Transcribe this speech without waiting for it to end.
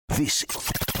This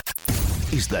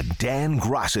is the Dan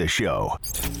Graca Show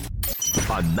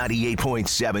on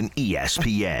 98.7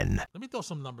 ESPN. Let me throw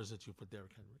some numbers at you for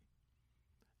Derrick Henry.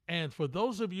 And for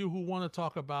those of you who want to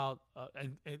talk about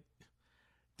and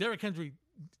Derrick Henry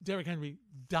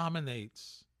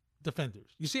dominates defenders.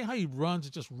 You see how he runs?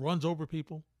 It just runs over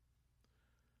people.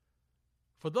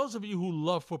 For those of you who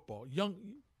love football, young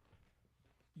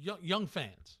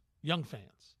fans,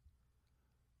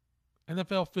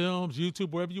 NFL films,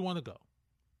 YouTube, wherever you want to go,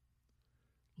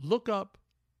 look up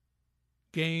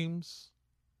game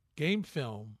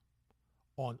film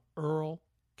on Earl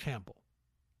Campbell,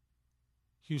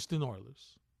 Houston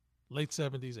Oilers, late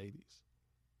 70s, 80s.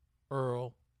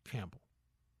 Earl Campbell.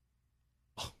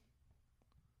 Oh.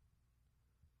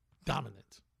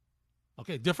 Dominant.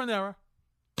 Okay, different era.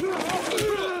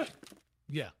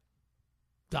 Yeah,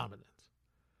 dominant.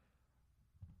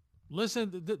 Listen,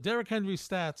 Derrick Henry's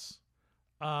stats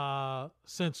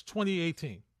since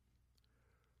 2018.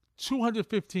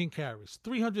 215 carries,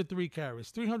 303 carries,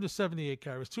 378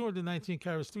 carries, 219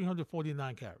 carries,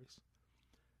 349 carries.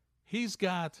 He's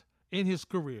got, in his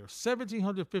career,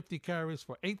 1,750 carries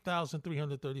for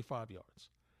 8,335 yards,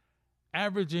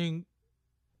 averaging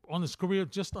on his career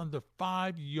just under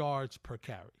 5 yards per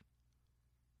carry.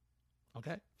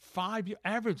 Okay?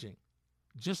 Averaging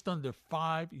just under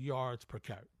 5 yards per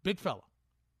carry. Big fella.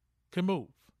 Can move.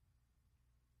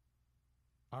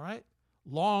 All right?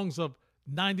 Longs of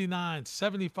 99,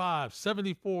 75,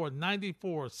 74,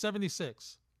 94,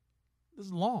 76. This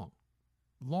is long.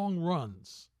 Long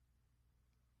runs.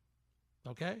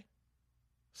 Okay?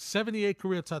 78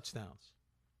 career touchdowns.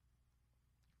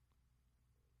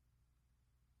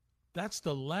 That's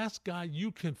the last guy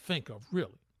you can think of,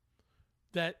 really,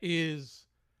 that is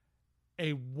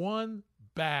a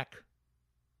one-back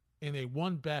in a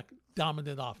one-back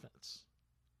dominant offense.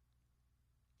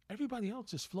 Everybody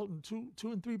else is floating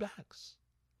two and three backs.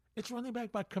 It's running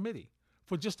back by committee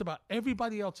for just about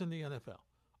everybody else in the NFL.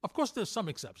 Of course, there's some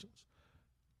exceptions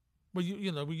where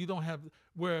where you don't have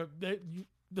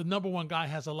the number one guy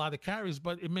has a lot of carries,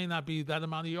 but it may not be that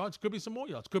amount of yards. Could be some more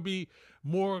yards. Could be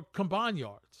more combined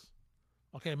yards.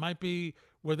 Okay, it might be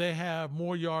where they have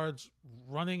more yards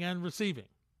running and receiving.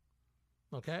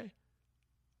 Okay,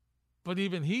 but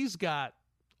even he's got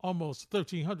almost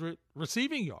 1,300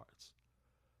 receiving yards.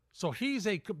 So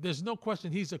there's no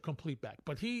question he's a complete back.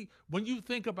 But when you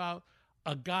think about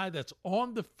a guy that's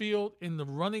on the field in the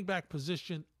running back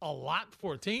position a lot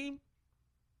for a team,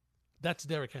 that's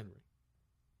Derrick Henry.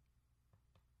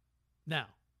 Now,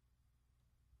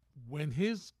 when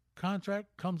his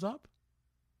contract comes up,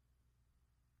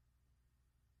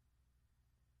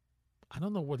 I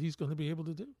don't know what he's going to be able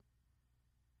to do.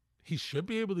 He should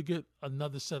be able to get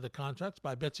another set of contracts, but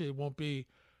I bet you it won't be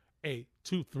a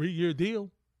 2-3 year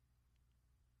deal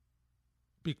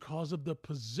because of the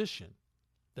position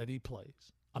that he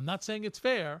plays. I'm not saying it's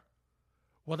fair.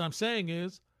 What I'm saying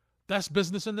is that's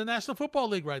business in the National Football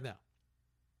League right now.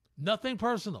 Nothing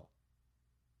personal.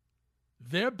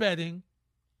 They're betting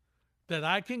that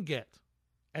I can get,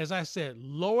 as I said,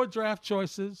 lower draft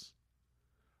choices,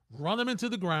 run them into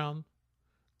the ground,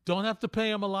 don't have to pay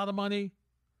them a lot of money,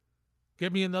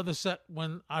 get me another set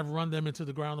when I run them into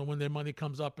the ground and when their money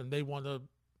comes up and they want to,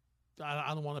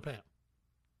 I don't want to pay them.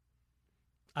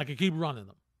 I can keep running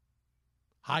them.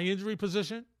 High injury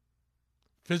position,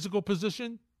 physical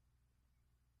position,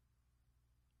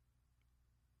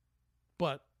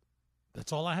 but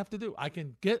that's all I have to do. I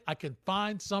can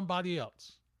find somebody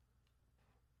else.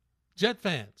 Jet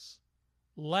fans,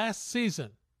 last season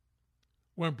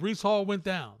when Breece Hall went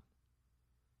down,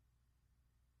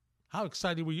 how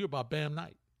excited were you about Bam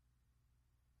Knight?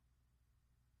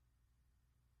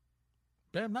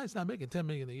 Bam Knight's not making $10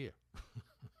 million a year.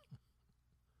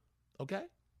 Okay?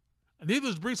 And neither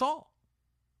is Breece Hall.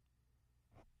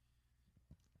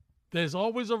 There's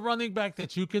always a running back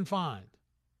that you can find.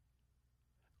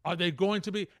 Are they going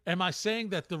to be, am I saying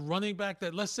that the running back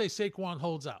that, let's say Saquon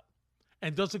holds out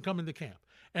and doesn't come into camp,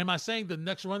 am I saying the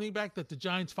next running back that the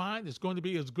Giants find is going to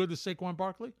be as good as Saquon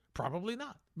Barkley? Probably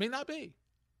not. May not be.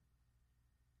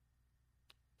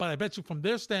 But I bet you from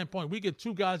their standpoint, we get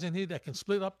two guys in here that can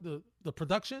split up the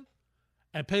production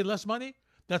and pay less money.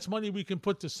 That's money we can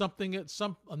put to something at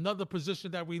another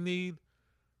position that we need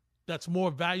that's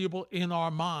more valuable in our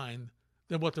mind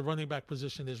than what the running back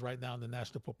position is right now in the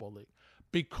National Football League.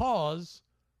 Because,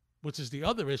 which is the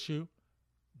other issue,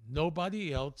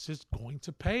 nobody else is going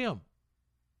to pay him.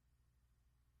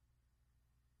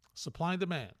 Supply and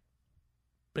demand.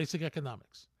 Basic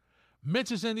economics.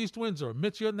 Mitch is in East Windsor.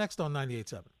 Mitch, you're next on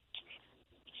 98.7.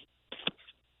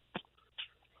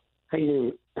 How you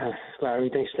doing, Larry?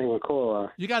 Thanks for taking my call.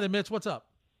 You got it, Mitch. What's up?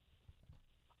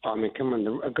 I mean, come on.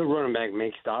 A good running back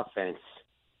makes the offense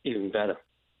even better.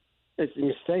 It's a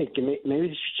mistake. Maybe they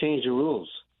should change the rules.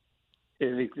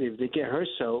 If they get hurt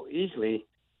so easily,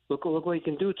 look what he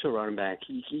can do to a running back.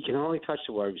 He can only touch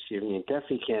the wide receiver. He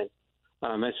definitely can't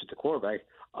mess with the quarterback.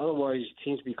 Otherwise,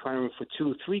 teams be clamoring for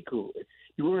 2-3 goal.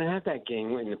 You wouldn't have that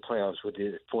game in the playoffs with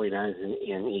the 49ers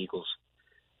and Eagles.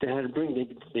 They had to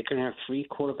they couldn't have 3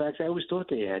 quarterbacks. I always thought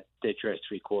they dressed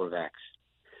 3 quarterbacks.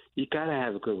 You got to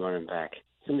have a good running back.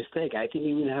 It's a mistake. I think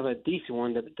you even have a decent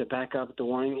one to back up the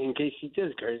one in case he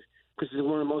does, because it's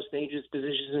one of the most dangerous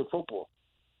positions in football.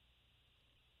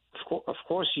 Of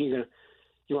course, you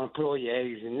want to put all your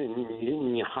eggs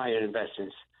in your higher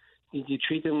investments. You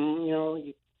treat them,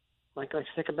 like a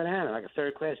second banana, like a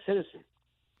third-class citizen.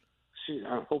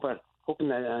 I'm hoping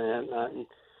that I'm not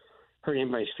hurting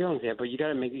anybody's feelings there, but you got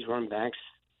to make these running backs.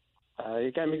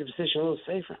 You got to make the position a little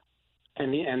safer.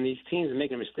 And these teams are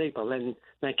making a mistake by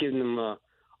not giving them a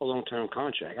long-term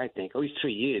contract. I think at least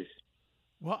 3 years.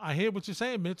 Well, I hear what you're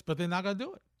saying, Mitch, but they're not going to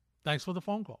do it. Thanks for the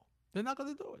phone call. They're not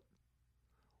going to do it.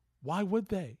 Why would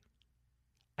they?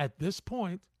 At this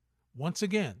point, once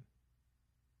again,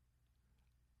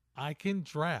 I can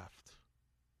draft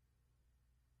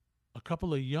a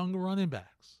couple of young running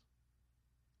backs,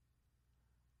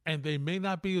 and they may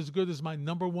not be as good as my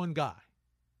number one guy,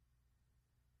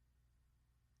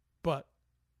 but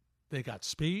they got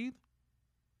speed,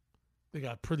 they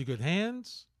got pretty good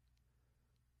hands,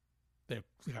 they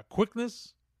got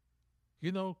quickness,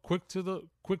 quick to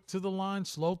the line,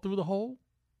 slow through the hole.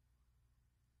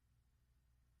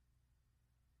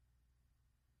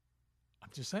 I'm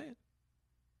just saying.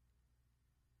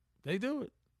 They do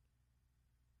it.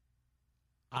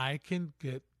 I can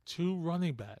get 2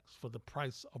 running backs for the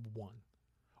price of 1.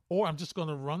 Or I'm just going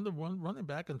to run the running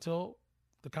back until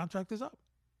the contract is up.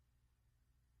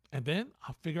 And then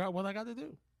I'll figure out what I got to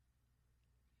do.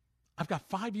 I've got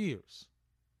 5 years.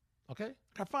 Okay?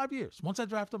 I got 5 years. Once I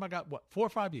draft them, I got 4 or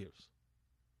 5 years.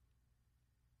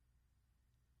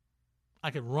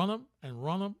 I can run them and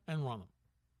run them and run them.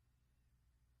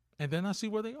 And then I see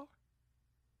where they are.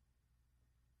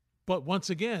 But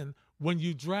once again, when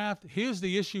you draft, here's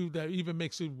the issue that even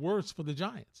makes it worse for the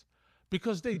Giants.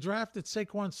 Because they drafted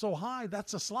Saquon so high,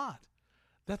 that's a slot.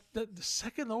 The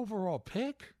second overall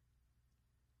pick,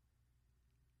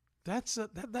 that's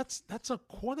a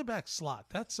quarterback slot.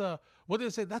 That's a, what do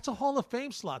they say? That's a Hall of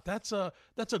Fame slot. That's a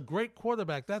great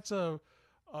quarterback. That's it's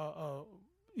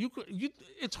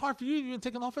hard for you to even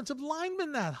take an offensive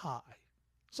lineman that high.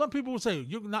 Some people would say,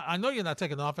 I know you're not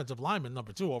taking an offensive lineman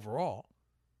number 2 overall.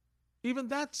 Even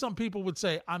that, some people would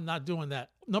say, I'm not doing that.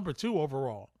 Number 2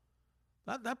 overall.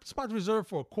 That spot's reserved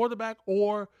for a quarterback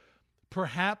or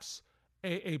perhaps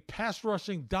a pass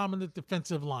rushing dominant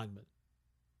defensive lineman.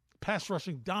 Pass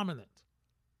rushing dominant.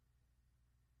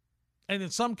 And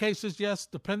in some cases, yes,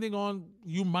 depending on,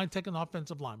 you might take an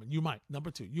offensive lineman. You might.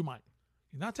 Number 2, you might.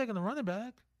 You're not taking a running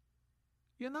back.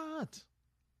 You're not.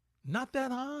 Not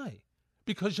that high.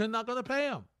 Because you're not going to pay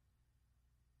him.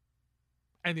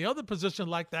 And the other position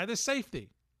like that is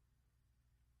safety.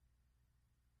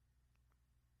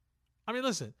 I mean,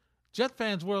 listen, Jet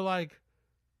fans were like,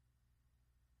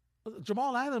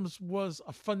 Jamal Adams was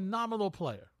a phenomenal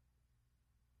player.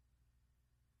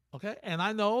 Okay? And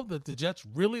I know that the Jets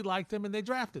really liked him and they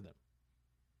drafted him.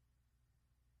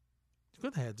 You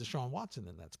could have had Deshaun Watson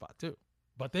in that spot too.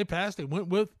 But they passed. They went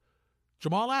with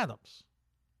Jamal Adams.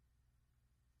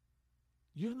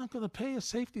 You're not going to pay a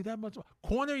safety that much.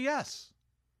 Corner, yes.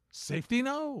 Safety,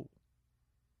 no.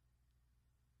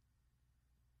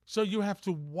 So you have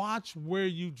to watch where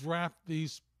you draft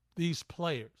these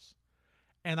players.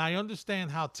 And I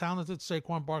understand how talented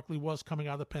Saquon Barkley was coming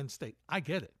out of Penn State. I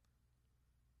get it.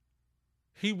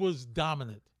 He was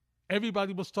dominant.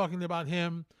 Everybody was talking about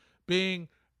him being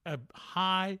a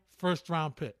high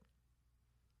first-round pick.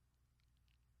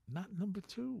 Not number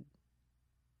 2.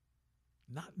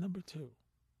 Not number 2.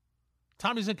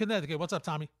 Tommy's in Connecticut. What's up,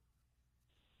 Tommy?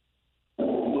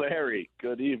 Larry,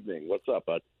 good evening. What's up,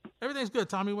 bud? Everything's good,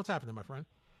 Tommy. What's happening, my friend?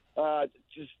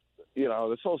 Just,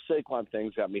 this whole Saquon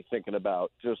thing's got me thinking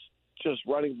about just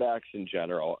running backs in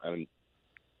general. And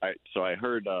I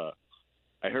heard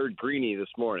Greeny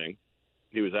this morning.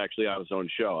 He was actually on his own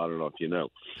show. I don't know if you know.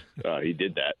 He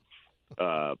did that.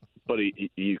 But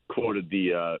he quoted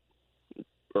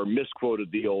or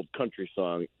misquoted the old country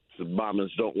song,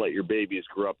 "Mamas, don't let your babies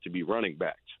grow up to be running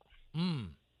backs."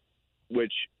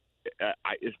 Which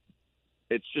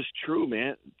it's just true,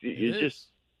 man. You're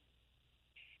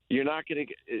not going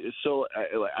to. So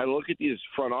I look at these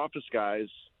front office guys,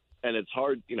 and it's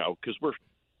hard, because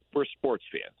we're sports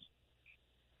fans.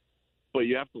 But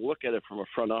you have to look at it from a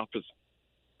front office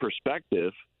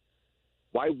perspective.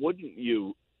 Why wouldn't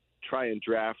you try and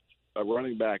draft a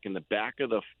running back in the back of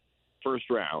the first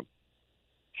round,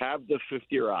 have the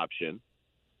fifth-year option,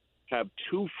 have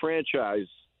 2 franchise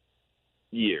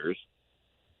years,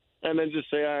 and then just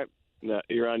say, "All right, no,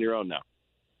 you're on your own now"?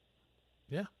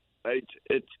 Yeah, it's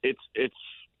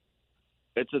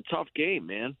a tough game,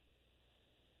 man.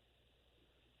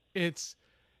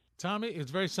 Tommy,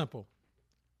 it's very simple.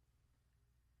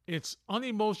 It's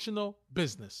unemotional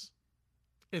business.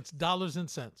 It's dollars and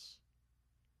cents.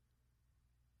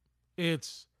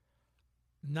 It's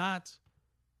not,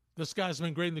 this guy's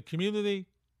been great in the community.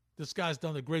 This guy's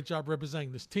done a great job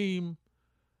representing this team.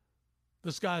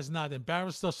 This guy's not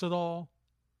embarrassed us at all.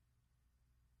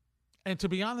 And to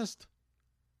be honest,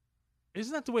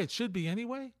 isn't that the way it should be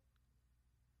anyway?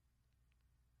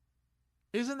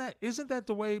 Isn't that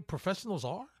the way professionals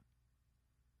are?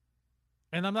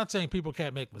 And I'm not saying people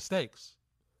can't make mistakes,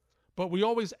 but we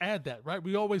always add that, right?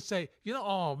 We always say,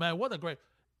 oh man, what a great,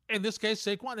 in this case,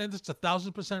 Saquon, and it's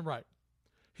 1,000% right.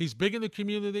 He's big in the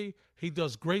community. He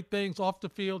does great things off the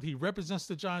field. He represents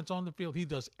the Giants on the field. He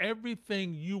does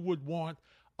everything you would want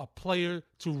a player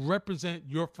to represent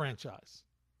your franchise.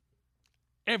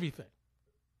 Everything.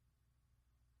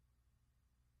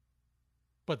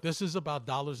 But this is about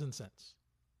dollars and cents.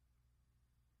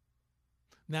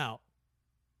 Now,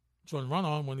 John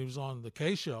Run-On, when he was on the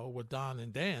K Show with Don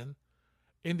and Dan,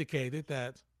 indicated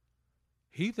that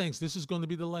he thinks this is going to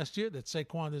be the last year that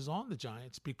Saquon is on the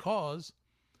Giants because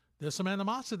there's some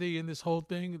animosity in this whole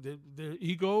thing. Their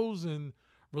egos and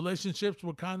relationships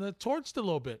were kind of torched a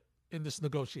little bit in this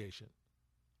negotiation.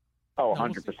 Oh,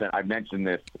 100%. I mentioned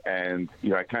this, and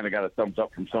I kind of got a thumbs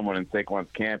up from someone in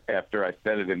Saquon's camp after I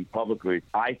said it in publicly.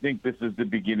 I think this is the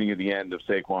beginning of the end of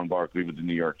Saquon Barkley with the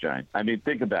New York Giants. I mean,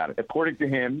 think about it. According to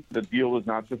him, the deal was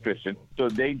not sufficient, so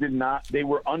they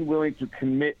were unwilling to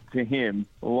commit to him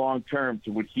long term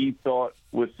to what he thought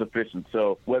was sufficient.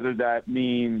 So whether that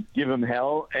means give him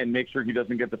hell and make sure he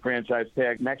doesn't get the franchise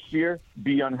tag next year,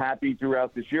 be unhappy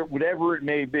throughout this year, whatever it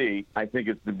may be, I think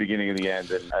it's the beginning of the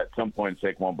end. And at some point,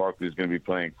 Saquon Barkley is going to be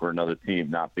playing for another team,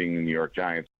 not being the New York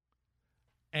Giants.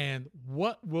 And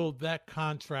what will that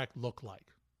contract look like?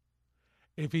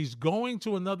 If he's going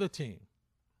to another team,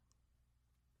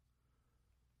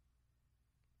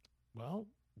 well,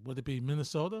 would it be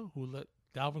Minnesota who let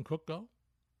Dalvin Cook go?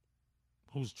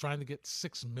 Who's trying to get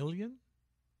 $6 million?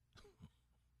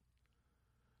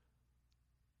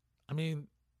 I mean,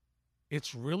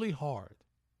 it's really hard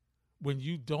when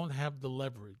you don't have the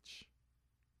leverage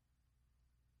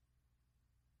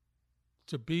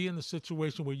to be in a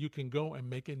situation where you can go and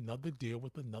make another deal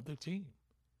with another team.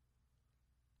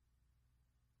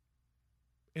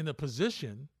 In a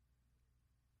position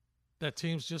that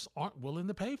teams just aren't willing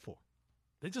to pay for.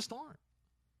 They just aren't.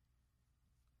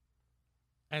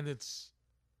 And it's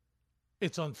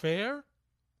unfair.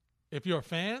 If you're a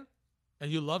fan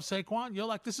and you love Saquon, you're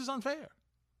like, this is unfair.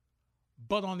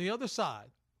 But on the other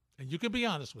side, and you can be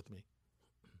honest with me,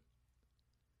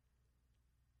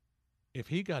 if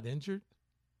he got injured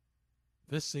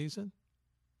this season,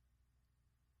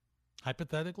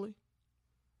 hypothetically,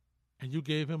 and you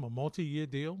gave him a multi-year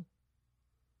deal,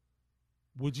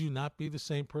 would you not be the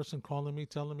same person calling me,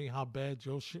 telling me how bad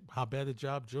a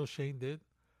job Joe Shane did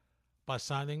by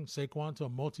signing Saquon to a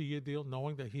multi-year deal,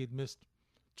 knowing that he had missed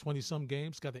 20-some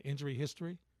games, got an injury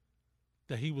history,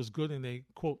 that he was good in a,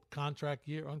 quote, contract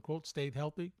year, unquote, stayed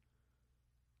healthy?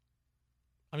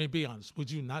 I mean, be honest.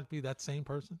 Would you not be that same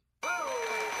person?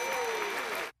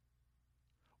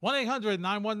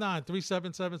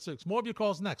 1-800-919-3776. More of your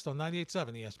calls next on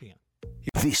 98.7 ESPN.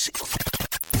 This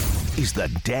is the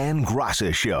Dan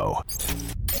Graca Show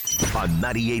on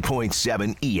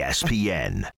 98.7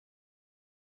 ESPN.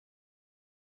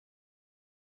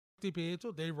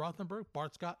 Pietro, Dave Rothenberg,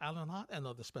 Bart Scott, Alan Hott, and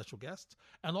other special guests.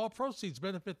 And all proceeds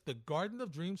benefit the Garden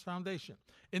of Dreams Foundation.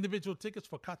 Individual tickets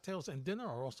for cocktails and dinner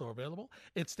are also available.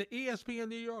 It's the ESPN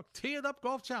New York Tee It Up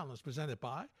Golf Challenge presented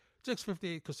by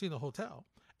 658 Casino Hotel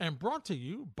and brought to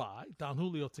you by Don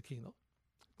Julio Tequila,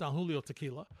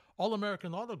 All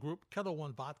American Auto Group, Kettle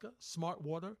One Vodka, Smart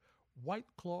Water, White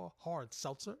Claw Hard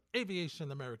Seltzer,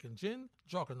 Aviation American Gin,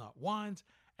 Juggernaut Wines,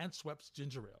 and Schweppes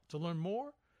Ginger Ale. To learn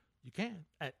more, you can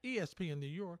at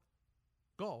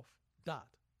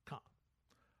ESPNNewYorkGolf.com.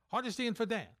 Hardest in for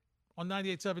Dan on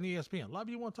 98.7 ESPN. A lot of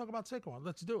you want to talk about Saquon.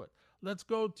 Let's do it. Let's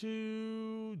go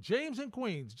to James in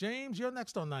Queens. James, you're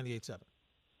next on 98.7.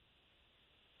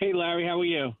 Hey, Larry, how are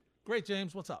you? Great,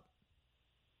 James. What's up?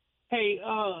 Hey,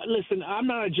 listen, I'm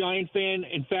not a Giant fan.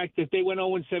 In fact, if they went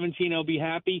 0-17, I'll be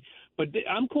happy. But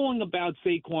I'm calling about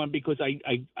Saquon because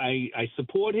I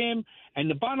support him. And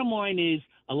the bottom line is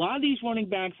a lot of these running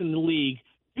backs in the league,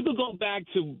 you could go back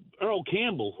to Earl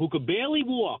Campbell, who could barely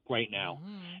walk right now.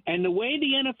 Mm-hmm. And the way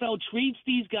the NFL treats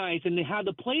these guys and how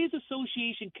the Players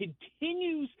Association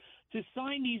continues to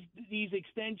sign these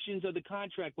extensions of the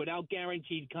contract without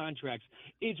guaranteed contracts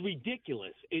is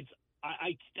ridiculous.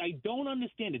 I don't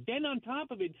understand it. Then on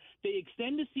top of it, they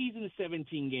extend the season to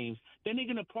 17 games. Then they're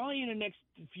going to probably in the next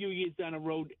few years down the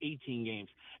road 18 games.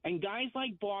 And guys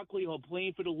like Barkley who are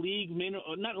playing for the league minimum,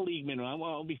 not a league minimum,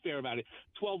 I'll be fair about it,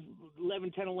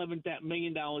 $11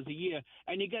 million a year.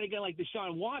 And you got a guy like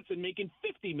Deshaun Watson making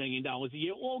 $50 million a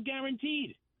year, all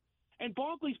guaranteed. And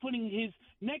Barkley's putting his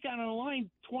neck out on the line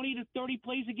 20 to 30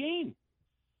 plays a game.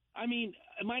 I mean,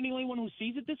 am I the only one who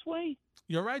sees it this way?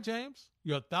 You're right, James.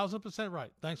 You're 1,000%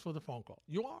 right. Thanks for the phone call.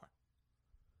 You are.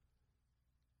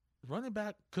 Running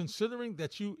back, considering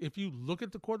that if you look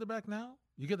at the quarterback now,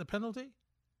 you get the penalty.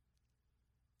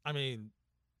 I mean,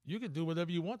 you can do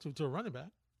whatever you want to a running back.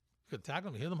 You could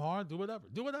tackle him, hit him hard, do whatever.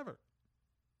 Do whatever.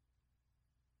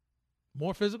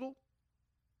 More physical?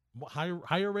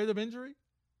 Higher rate of injury?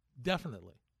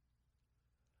 Definitely.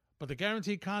 But the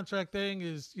guaranteed contract thing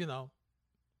is,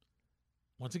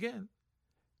 once again,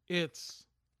 it's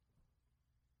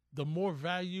the more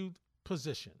valued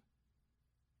position.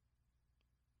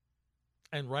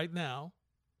 And right now,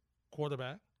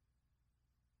 quarterback,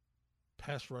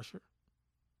 pass rusher,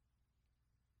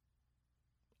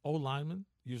 O-lineman,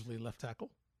 usually left tackle,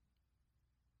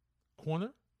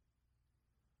 corner,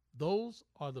 those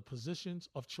are the positions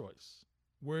of choice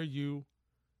where you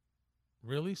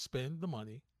really spend the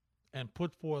money and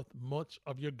put forth much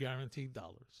of your guaranteed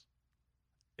dollars,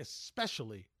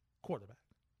 especially quarterback.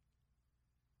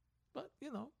 But,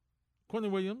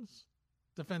 Quentin Williams,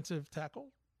 defensive tackle,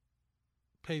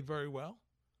 paid very well.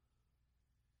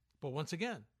 But once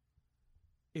again,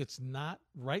 it's not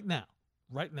right now.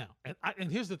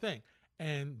 And here's the thing,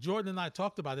 and Jordan and I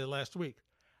talked about it last week.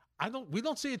 We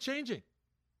don't see it changing.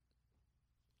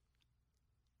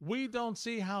 We don't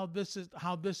see how this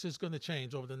is going to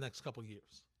change over the next couple of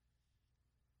years.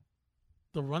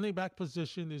 The running back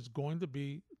position is going to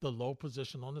be the low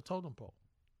position on the totem pole.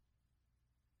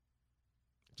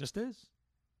 It just is.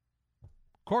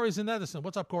 Corey's in Edison.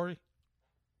 What's up, Corey?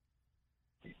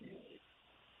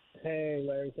 Hey,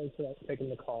 Larry. Thanks for taking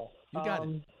the call. You got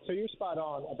it. So you're spot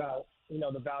on about,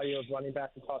 the value of running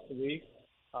backs across the league.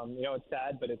 It's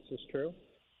sad, but it's just true.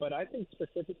 But I think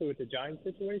specifically with the Giants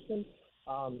situation,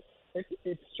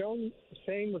 it's shown.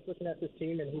 Shane was looking at this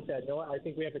team and he said, I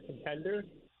think we have a contender.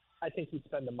 I think he'd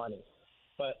spend the money.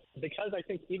 But because I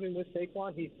think even with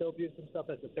Saquon, he still views himself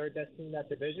as the third best team in that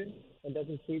division and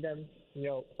doesn't see them,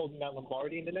 holding that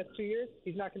Lombardi in the next 2 years,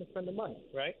 he's not going to spend the money,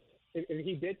 right? If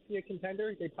he did see a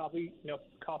contender, they'd probably,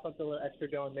 cough up the little extra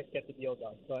dough and get the deal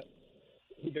done. But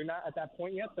they're not at that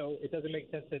point yet, so it doesn't make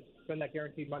sense to spend that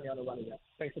guaranteed money on a running back.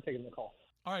 Thanks for taking the call.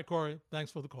 All right, Corey.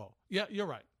 Thanks for the call. Yeah, you're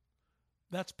right.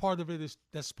 That's part of it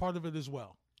as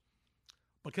well.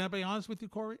 But can I be honest with you,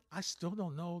 Corey? I still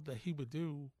don't know that he would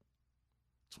do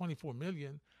 $24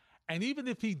 million. And even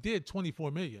if he did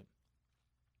 $24 million,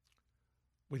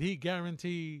 would he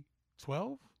guarantee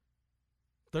 12,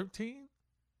 13,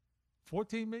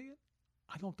 14 million?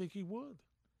 I don't think he would.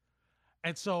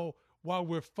 And so while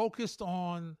we're focused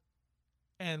on,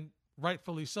 and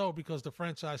rightfully so, because the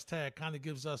franchise tag kind of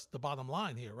gives us the bottom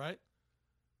line here, right?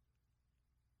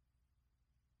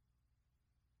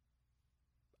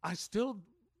 I still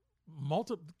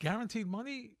guaranteed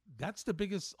money, that's the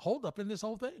biggest holdup in this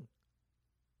whole thing.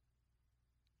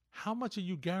 How much are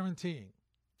you guaranteeing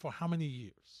for how many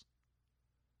years?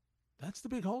 That's the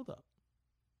big holdup.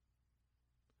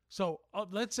 So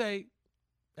let's say,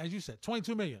 as you said,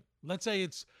 22 million. Let's say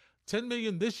it's 10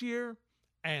 million this year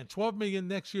and 12 million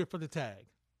next year for the tag.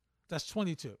 That's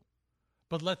 22.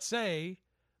 But let's say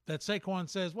that Saquon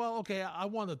says, well, okay, I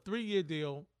want a 3-year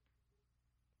deal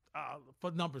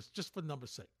for numbers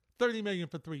sake. 30 million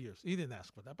for 3 years. He didn't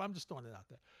ask for that, but I'm just throwing it out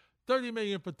there. 30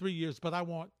 million for 3 years, but I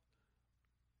want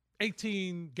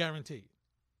 18 guaranteed.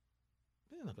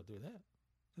 They're not gonna do that.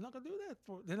 They're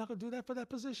not gonna do that for that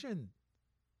position.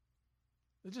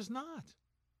 They're just not.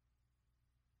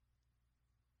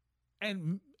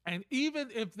 And even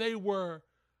if they were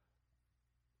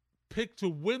picked to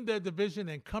win their division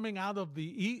and coming out of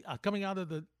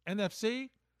the NFC,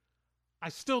 I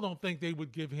still don't think they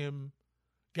would give him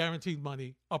guaranteed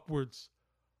money upwards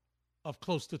of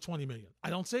close to 20 million. I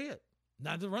don't see it.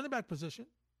 Not in the running back position.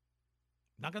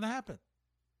 Not going to happen.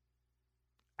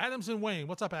 Adams and Wayne.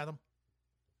 What's up, Adam?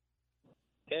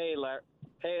 Hey, Larry.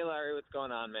 Hey, Larry. What's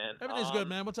going on, man? Everything's good,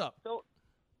 man. What's up?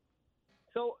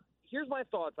 So here's my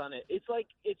thoughts on it. It's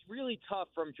really tough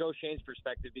from Joe Shane's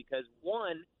perspective because,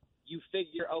 one, you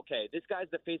figure, okay, this guy's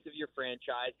the face of your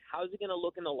franchise. How's he going to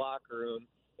look in the locker room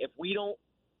if we don't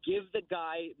give the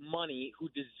guy money who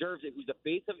deserves it, who's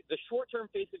the short-term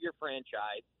face of your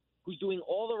franchise, who's doing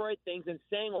all the right things and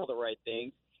saying all the right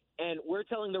things, and we're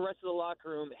telling the rest of the locker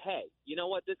room, hey, you know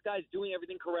what, this guy's doing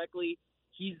everything correctly.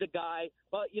 He's the guy.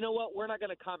 But you know what, we're not going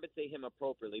to compensate him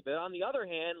appropriately. But on the other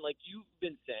hand, like you've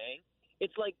been saying,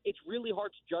 it's really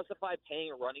hard to justify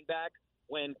paying a running back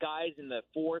when guys in the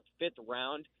 4th, 5th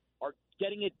round are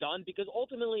getting it done, because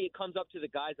ultimately it comes up to the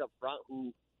guys up front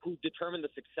who determine the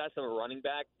success of a running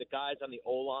back, the guys on the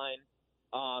O-line.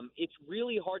 It's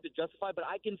really hard to justify, but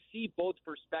I can see both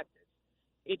perspectives.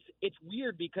 It's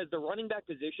weird because the running back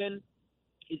position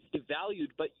is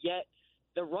devalued, but yet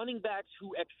the running backs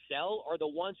who excel are the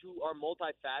ones who are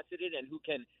multifaceted and who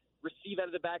can receive out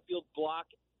of the backfield, block,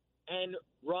 and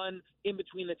run in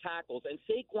between the tackles. And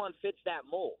Saquon fits that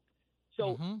mold.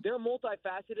 So they're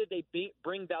multifaceted. They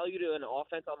bring value to an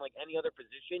offense unlike any other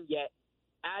position, yet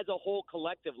as a whole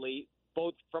collectively,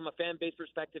 both from a fan base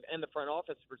perspective and the front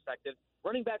office perspective,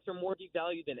 running backs are more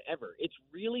devalued than ever. It's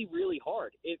really, really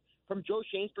hard. From Joe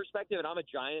Shane's perspective, and I'm a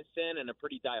Giants fan and a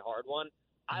pretty diehard one,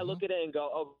 I look at it and go,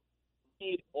 oh,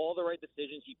 he made all the right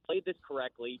decisions. He played this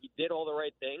correctly. He did all the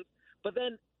right things. But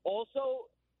then also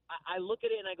I look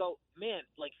at it and I go, man,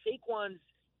 like Saquon,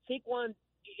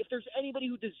 if there's anybody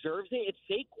who deserves it, it's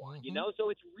Saquon, you know? So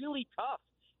it's really tough.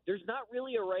 There's not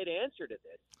really a right answer to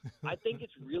this. I think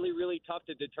it's really, really tough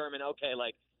to determine, okay,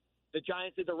 like the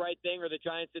Giants did the right thing or the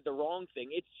Giants did the wrong thing.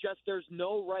 It's just there's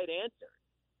no right answer.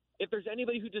 If there's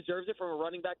anybody who deserves it from a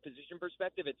running back position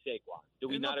perspective, it's Saquon. Do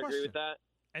we not agree with that?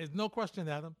 There's no question,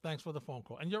 Adam. Thanks for the phone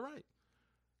call. And you're right.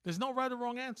 There's no right or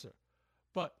wrong answer.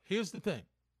 But here's the thing.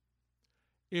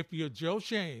 If you're Joe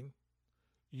Shane,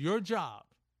 your job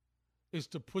is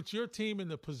to put your team in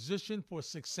the position for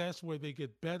success where they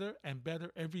get better and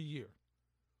better every year.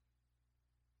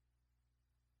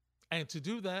 And to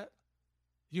do that,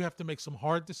 you have to make some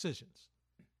hard decisions.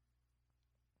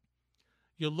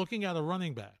 You're looking at a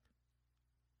running back.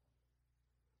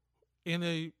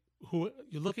 You're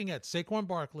looking at Saquon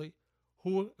Barkley,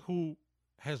 who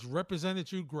has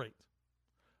represented you great.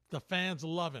 The fans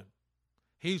love him.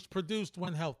 He's produced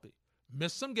when healthy.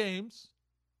 Missed some games.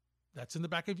 That's in the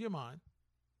back of your mind.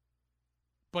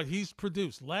 But he's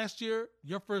produced. Last year,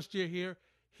 your first year here,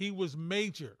 he was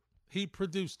major. He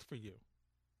produced for you.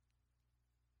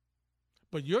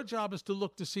 But your job is to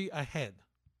look to see ahead.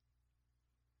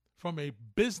 From a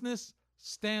business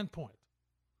standpoint.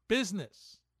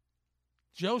 Business.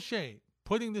 Joe Shane,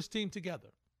 putting this team together.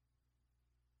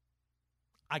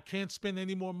 I can't spend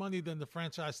any more money than the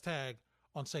franchise tag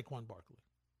on Saquon Barkley.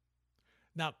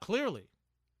 Now, clearly,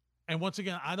 and once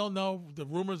again, I don't know, the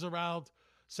rumors are out.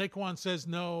 Saquon says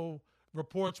no.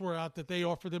 Reports were out that they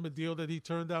offered him a deal that he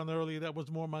turned down earlier that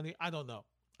was more money. I don't know.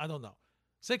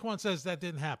 Saquon says that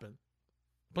didn't happen,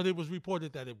 but it was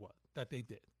reported that that they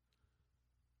did.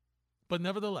 But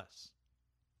nevertheless,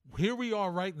 here we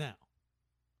are right now.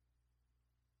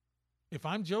 If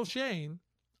I'm Joe Shane,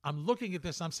 I'm looking at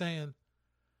this, I'm saying,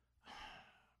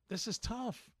 this is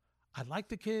tough. I like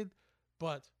the kid,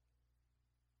 but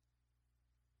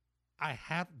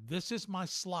this is my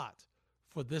slot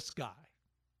for this guy.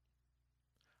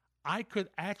 I could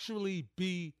actually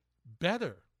be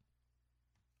better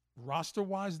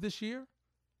roster-wise this year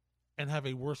and have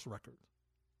a worse record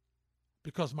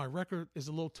because my record is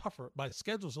a little tougher. My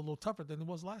schedule is a little tougher than it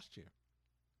was last year.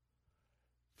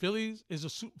 Philly is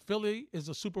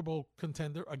a Super Bowl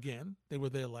contender again. They were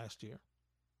there last year.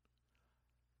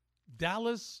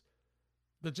 Dallas,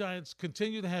 the Giants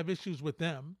continue to have issues with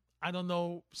them. I don't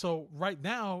know. So right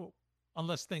now,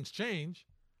 unless things change,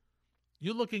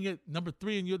 you're looking at number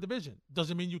 3 in your division.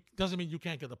 Doesn't mean you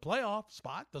can't get a playoff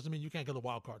spot. Doesn't mean you can't get a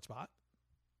wild card spot.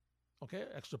 Okay,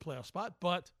 extra playoff spot.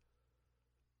 But,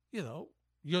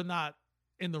 you're not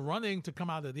in the running to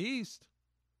come out of the East.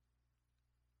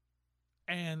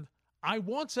 And I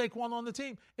want Saquon on the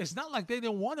team. It's not like they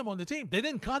didn't want him on the team. They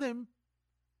didn't cut him.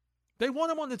 They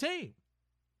want him on the team.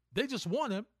 They just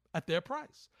want him at their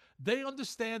price. They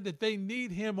understand that they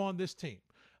need him on this team.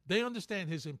 They understand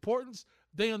his importance.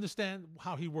 They understand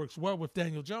how he works well with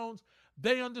Daniel Jones.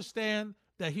 They understand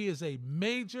that he is a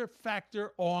major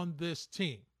factor on this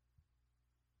team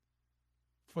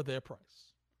for their price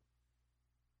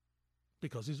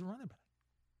because he's a running back.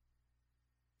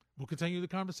 We'll continue the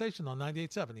conversation on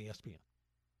 98.7 ESPN.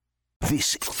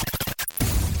 This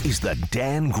is the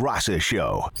Dan Graca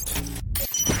Show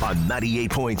on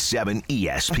 98.7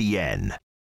 ESPN.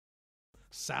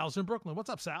 Sal's in Brooklyn. What's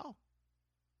up, Sal?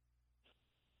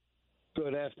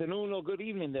 Good afternoon or good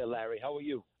evening there, Larry. How are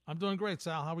you? I'm doing great,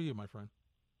 Sal. How are you, my friend?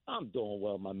 I'm doing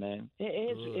well, my man.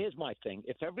 Here's my thing.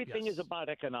 If everything is about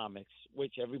economics,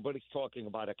 which everybody's talking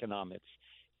about economics,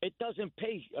 it doesn't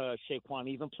pay Saquon to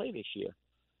even play this year.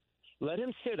 Let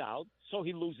him sit out so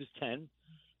he loses 10.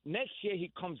 Next year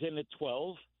he comes in at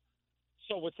 12.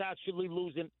 So it's actually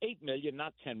losing $8 million,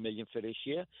 not $10 million for this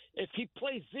year. If he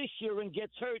plays this year and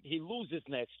gets hurt, he loses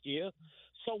next year.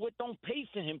 So it don't pay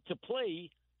for him to play,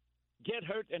 get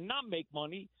hurt, and not make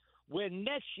money. Where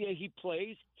next year he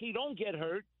plays, he don't get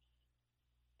hurt,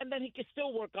 and then he can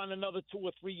still work on another 2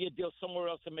 or 3 year deal somewhere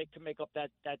else to make up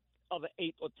that other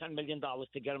 $8 or $10 million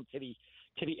to get him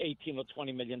to the 18 or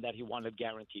 20 million that he wanted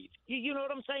guaranteed. You know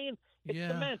what I'm saying?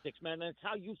 It's semantics, man. And it's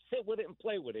how you sit with it and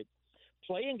play with it.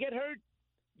 Play and get hurt,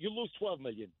 you lose $12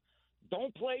 million.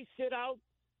 Don't play, sit out,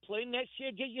 play next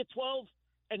year, get you 12,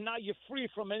 and now you're free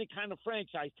from any kind of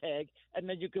franchise tag, and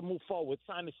then you can move forward,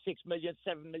 sign a $6 million,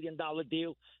 $7 million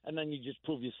deal, and then you just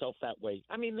prove yourself that way.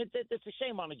 I mean, it's a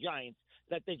shame on the Giants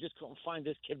that they just couldn't find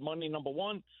this kid money, number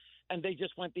one, and they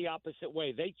just went the opposite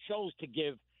way. They chose to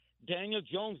give Daniel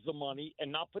Jones the money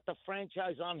and not put the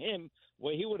franchise on him,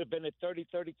 where he would have been at $30,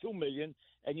 $32 million,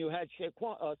 and you had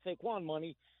Saquon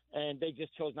money, and they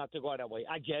just chose not to go that way.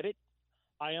 I get it.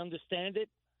 I understand it.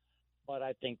 But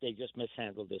I think they just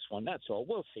mishandled this one. That's all.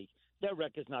 We'll see. Their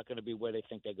record's not going to be where they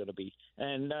think they're going to be,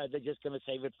 and they're just going to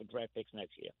save it for draft picks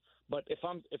next year. But if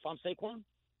I'm Saquon,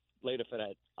 later for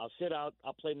that. I'll sit out.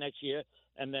 I'll play next year,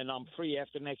 and then I'm free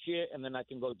after next year, and then I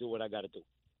can go do what I got to do.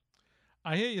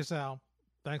 I hear you, Sal.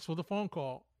 Thanks for the phone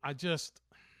call.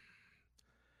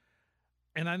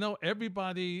 And I know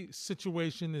everybody's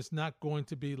situation is not going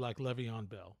to be like Le'Veon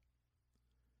Bell.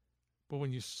 But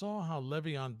when you saw how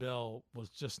Le'Veon Bell was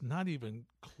just not even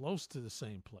close to the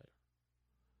same player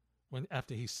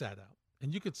after he sat out.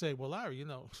 And you could say, well, Larry,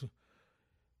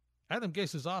 Adam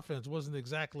Gase's offense wasn't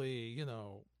exactly,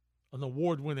 an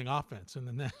award-winning offense in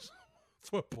the National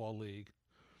Football League,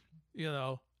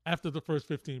 after the first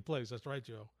 15 plays. That's right,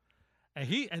 Joe.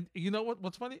 And you know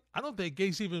what's funny? I don't think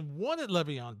Gase even wanted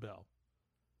Le'Veon Bell.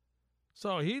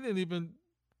 So he didn't even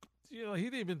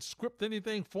script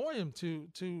anything for him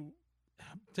to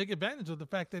take advantage of the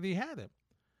fact that he had him.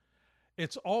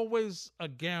 It's always a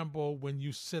gamble when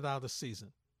you sit out a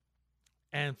season.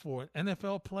 And for an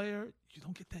NFL player, you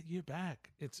don't get that year back.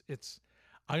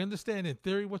 I understand in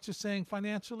theory what you're saying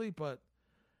financially, but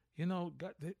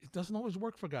it doesn't always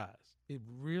work for guys. It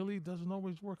really doesn't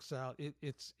always work, Sal.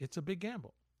 It's a big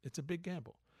gamble. It's a big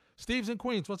gamble. Steve's in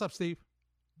Queens. What's up, Steve?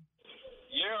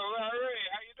 Yeah, Larry,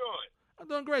 how you doing?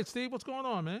 I'm doing great, Steve. What's going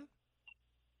on, man?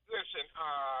 Listen,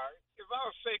 if I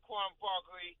was Saquon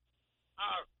Barkley,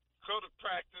 I'll go to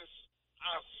practice.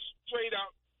 I'll straight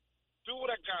out do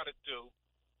what I got to do.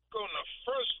 Go in the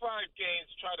first 5 games,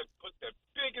 try to put the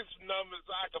biggest numbers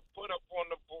I could put up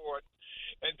on the board,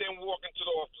 and then walk into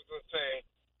the office and say,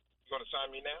 you going to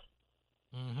sign me now?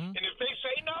 Mm-hmm. And if they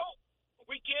say no,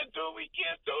 we can't do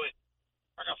it.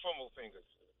 I got 4 more fingers.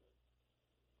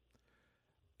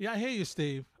 Yeah, I hear you,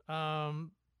 Steve.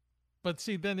 But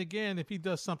see, then again, if he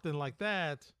does something like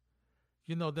that,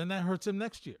 then that hurts him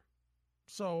next year.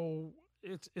 So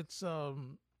it's a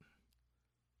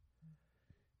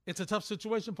tough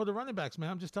situation for the running backs, man.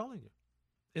 I'm just telling you,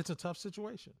 it's a tough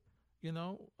situation.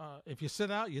 If you sit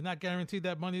out, you're not guaranteed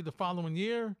that money the following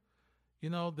year.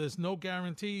 There's no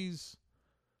guarantees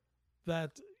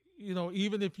that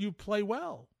even if you play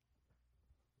well,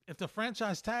 if the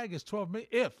franchise tag is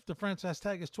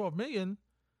 $12 million,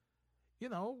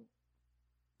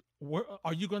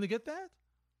 are you going to get that?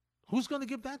 Who's going to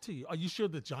give that to you? Are you sure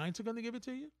the Giants are going to give it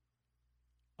to you?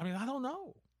 I mean, I don't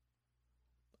know.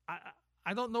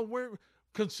 I don't know where,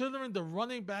 considering the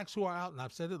running backs who are out, and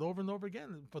I've said it over and over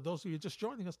again, for those of you just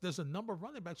joining us, there's a number of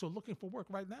running backs who are looking for work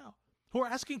right now who are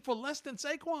asking for less than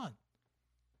Saquon.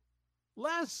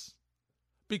 Less.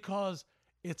 Because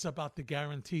it's about the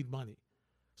guaranteed money.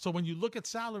 So when you look at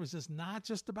salaries, it's not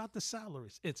just about the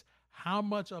salaries. It's how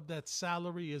much of that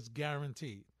salary is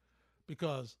guaranteed.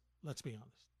 Because, let's be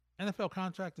honest, NFL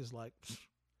contract is like,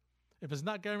 if it's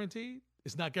not guaranteed,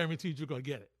 it's not guaranteed you're going to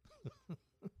get it.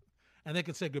 And they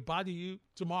can say goodbye to you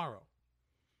tomorrow.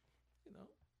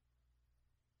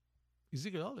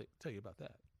 Ezekiel Elliott tell you about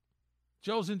that.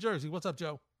 Joe's in Jersey. What's up,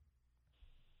 Joe?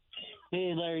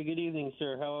 Hey, Larry. Good evening,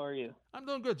 sir. How are you? I'm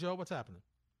doing good, Joe. What's happening?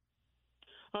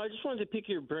 I just wanted to pick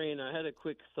your brain. I had a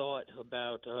quick thought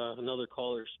about another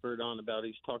caller spurred on about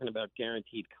he's talking about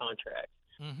guaranteed contracts.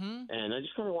 Mm-hmm. And I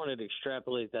just kind of wanted to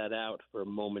extrapolate that out for a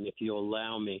moment, if you'll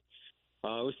allow me.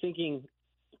 I was thinking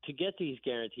to get these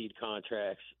guaranteed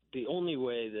contracts, the only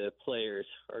way the players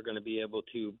are going to be able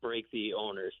to break the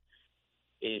owners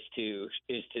is to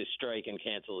strike and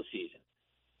cancel the season.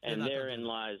 And therein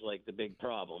lies like the big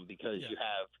problem, because you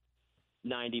have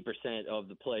 90% of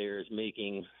the players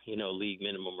making, league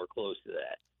minimum or close to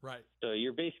that. Right. So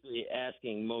you're basically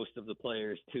asking most of the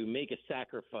players to make a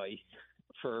sacrifice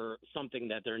for something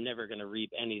that they're never going to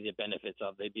reap any of the benefits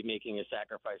of. They'd be making a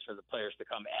sacrifice for the players to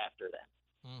come after them.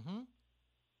 Mm-hmm.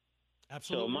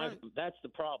 Absolutely. So that's the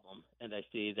problem, and I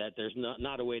see that there's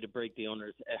not a way to break the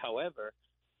owners. However,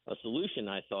 a solution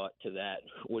I thought to that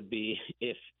would be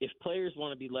if players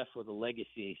want to be left with a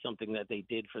legacy, something that they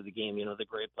did for the game, the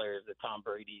great players, the Tom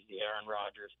Brady's, the Aaron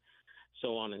Rodgers,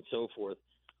 so on and so forth.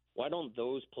 Why don't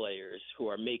those players who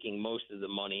are making most of the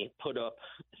money put up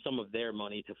some of their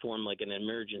money to form like an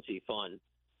emergency fund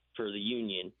for the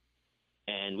union?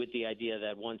 And with the idea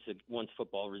that once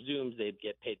football resumes, they'd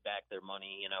get paid back their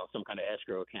money, some kind of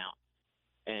escrow account.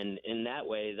 And in that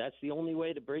way, that's the only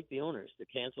way to break the owners, to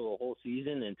cancel a whole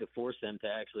season and to force them to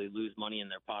actually lose money in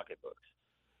their pocketbooks.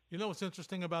 You know what's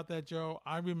interesting about that, Joe?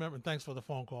 I remember, and thanks for the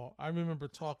phone call, I remember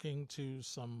talking to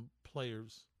some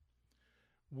players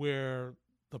where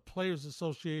the Players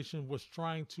Association was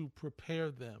trying to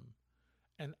prepare them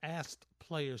and asked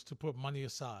players to put money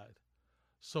aside.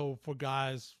 So for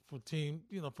guys, for team,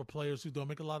 for players who don't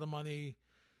make a lot of money,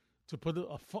 to put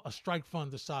a strike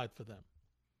fund aside for them.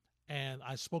 And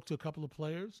I spoke to a couple of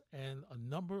players, and a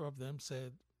number of them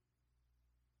said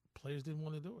players didn't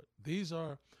want to do it. These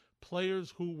are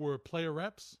players who were player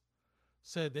reps,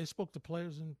 said they spoke to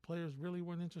players, and players really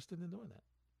weren't interested in doing that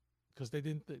because they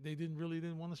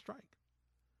didn't want to strike.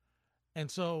 And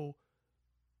so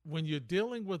when you're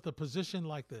dealing with a position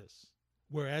like this,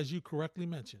 where, as you correctly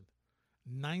mentioned,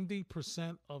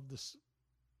 90% of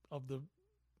the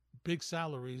big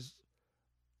salaries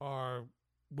are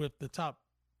with the top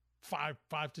 5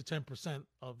 to 10%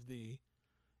 of the,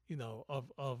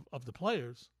 of the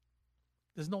players,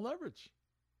 there's no leverage.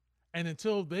 And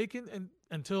until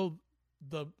until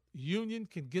the union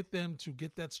can get them to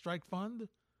get that strike fund,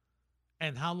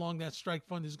 and how long that strike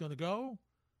fund is going to go,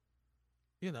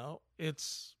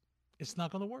 it's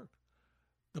not going to work.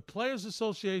 The Players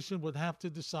Association would have to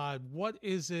decide what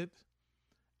is it.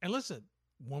 And listen,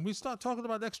 when we start talking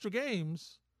about extra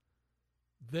games,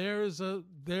 there's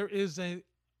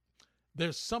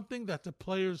something that the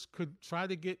players could try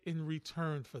to get in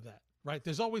return for that, right?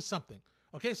 There's always something.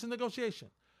 Okay, it's a negotiation.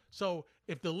 So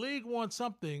if the league wants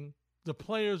something, the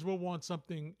players will want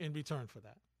something in return for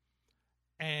that.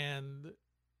 And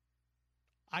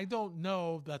I don't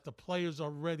know that the players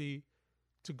are ready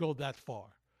to go that far.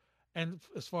 And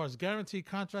as far as guaranteed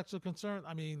contracts are concerned,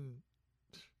 I mean,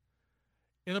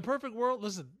 in a perfect world,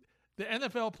 listen, the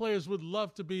NFL players would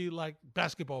love to be like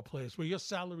basketball players where your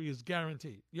salary is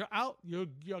guaranteed. You're out, you're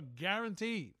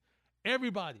guaranteed.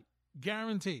 Everybody,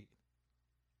 guaranteed.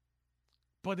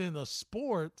 But in a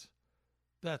sport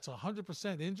that's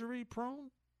 100% injury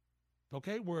prone,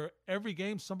 okay, where every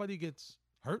game somebody gets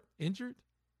hurt, injured,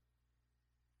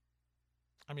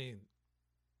 I mean,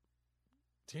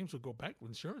 teams would go back,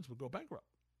 insurance would go bankrupt.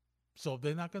 So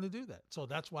they're not going to do that. So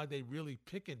that's why they really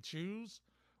pick and choose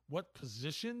what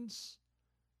positions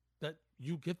that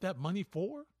you get that money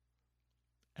for.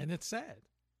 And it's sad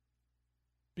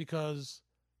because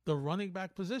the running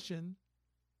back position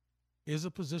is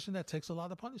a position that takes a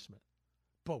lot of punishment.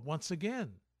 But once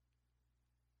again,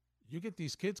 you get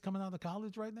these kids coming out of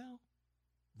college right now,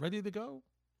 ready to go.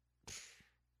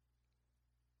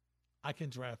 I can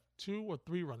draft 2 or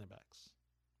 3 running backs.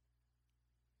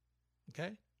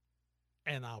 Okay?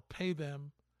 And I'll pay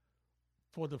them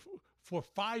for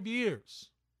 5 years.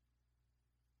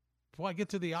 Before I get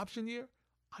to the option year,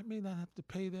 I may not have to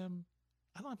pay them.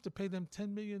 I don't have to pay them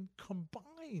 $10 million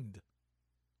combined.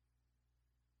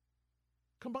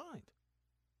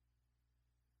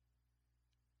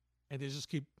 And they just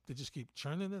keep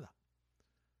churning it up.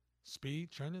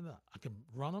 Speed, churning it up. I can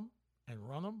run them and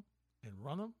run them and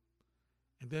run them.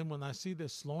 And then when I see they're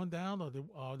slowing down, or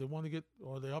they want to get,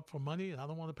 or they're up for money and I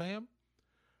don't want to pay them,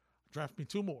 draft me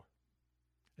 2 more.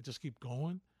 And just keep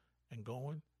going and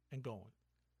going and going.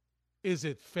 Is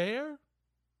it fair?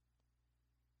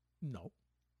 No.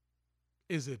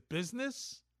 Is it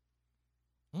business?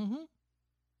 Mm-hmm.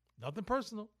 Nothing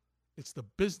personal. It's the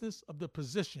business of the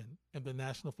position in the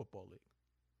National Football League.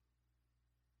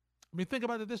 I mean, think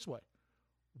about it this way.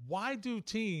 Why do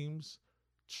teams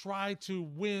try to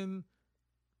win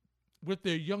with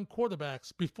their young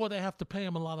quarterbacks before they have to pay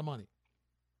them a lot of money?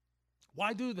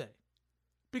 Why do they?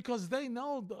 Because they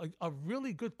know a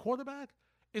really good quarterback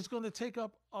is going to take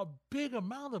up a big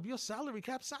amount of your salary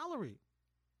cap salary.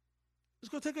 It's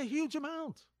going to take a huge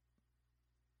amount.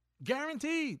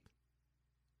 Guaranteed.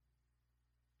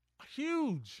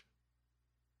 Huge.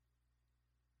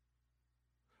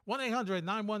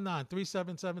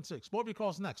 1-800-919-3776. More of your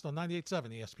calls next on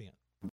 98.7 ESPN.